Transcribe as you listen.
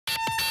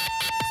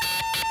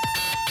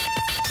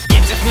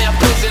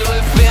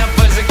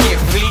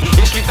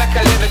לי את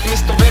הכלבת,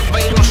 מסתובב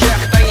בעיר, נושך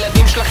את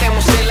הילדים שלכם,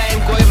 עושה להם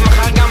כואב,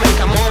 מחר גם הם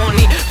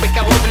כמוני,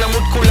 בקרוב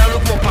נמות כולנו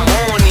כמו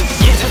פרוני.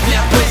 יצאת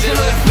מהפה זה לא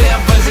יפה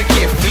אבל זה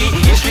כיף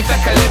לי, יש לי את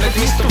הכלבת,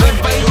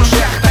 מסתובב בעיר,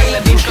 נושך את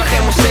הילדים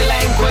שלכם, עושה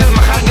להם כואב,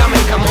 מחר גם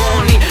הם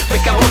כמוני,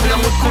 בקרוב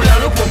נמות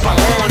כולנו כמו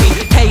פרוני.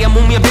 היי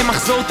המומיה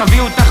במחזור,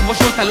 תביאו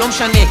תחבושות, לא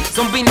משנה,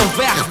 זומבי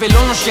נובח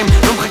ולא נושם,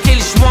 לא מחכה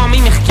לשמוע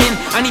מי מחכן,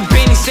 אני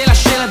בני סלע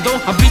של הדור,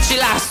 הביט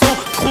של העשור,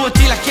 קחו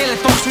אותי לכלא,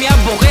 תוך שנייה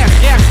בורח,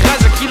 ריח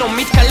רז, הקילו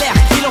מתקלח,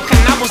 קילו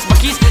קנאבוס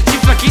בכיס,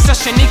 ציף לכיס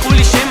השני,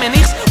 כולי שמן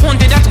איכס,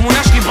 וונדד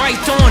התמונה שלי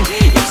בעיתון,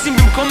 איקסים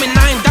במקום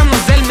עיניים, דם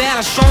נוזל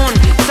מהלשון,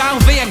 צער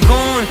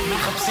ויגון,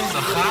 מחפשים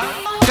זכר?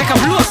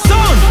 תקבלו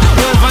אסון!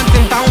 לא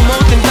הבנתם את ההומור,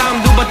 אתם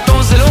תעמדו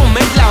בתור, זה לא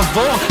עומד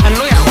לעבור, אני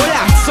לא יכול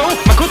לעצור,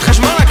 מכות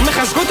חשמל רק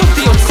מחזקות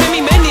אותי, יוצא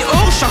ממני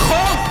אור שחור.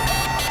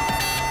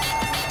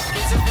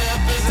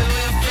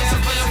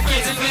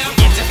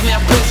 יצאת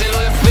מהפה זה לא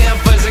יפה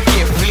אבל זה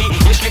כיף לי,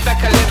 יש לי את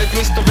הכלבת,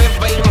 מסתובב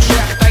בעיר,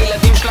 נושך את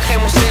הילדים שלכם,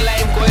 עושה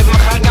להם כואב,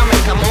 מחר גם הם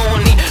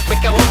כמוני,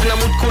 בקרוב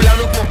נמות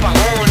כולנו כמו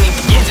פרוני.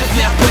 יצאת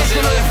מהפה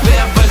זה לא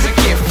יפה אבל זה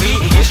כיף לי,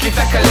 יש לי את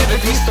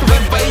הכלבת,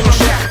 מסתובב בעיר,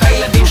 נושך את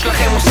הילדים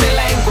שלכם, עושה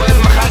להם כואב,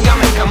 מחר גם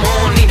הם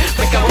כמוני,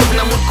 בקרוב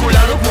נמות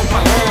כולנו כמו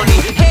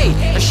פרוני. היי,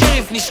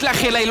 השריף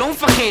נשלח אליי, לא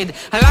מפחד,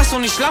 הלסו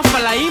נשלף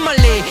עליי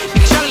מלא,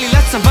 נקשר לי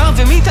לצוואר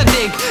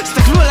ומתהדק,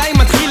 סתכלו עליי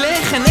מתחיל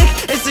להיחנק,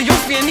 איזה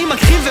יופי אני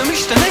מקריב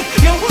ומשתנק,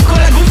 יום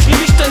כל הגוף שלי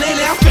משתנה,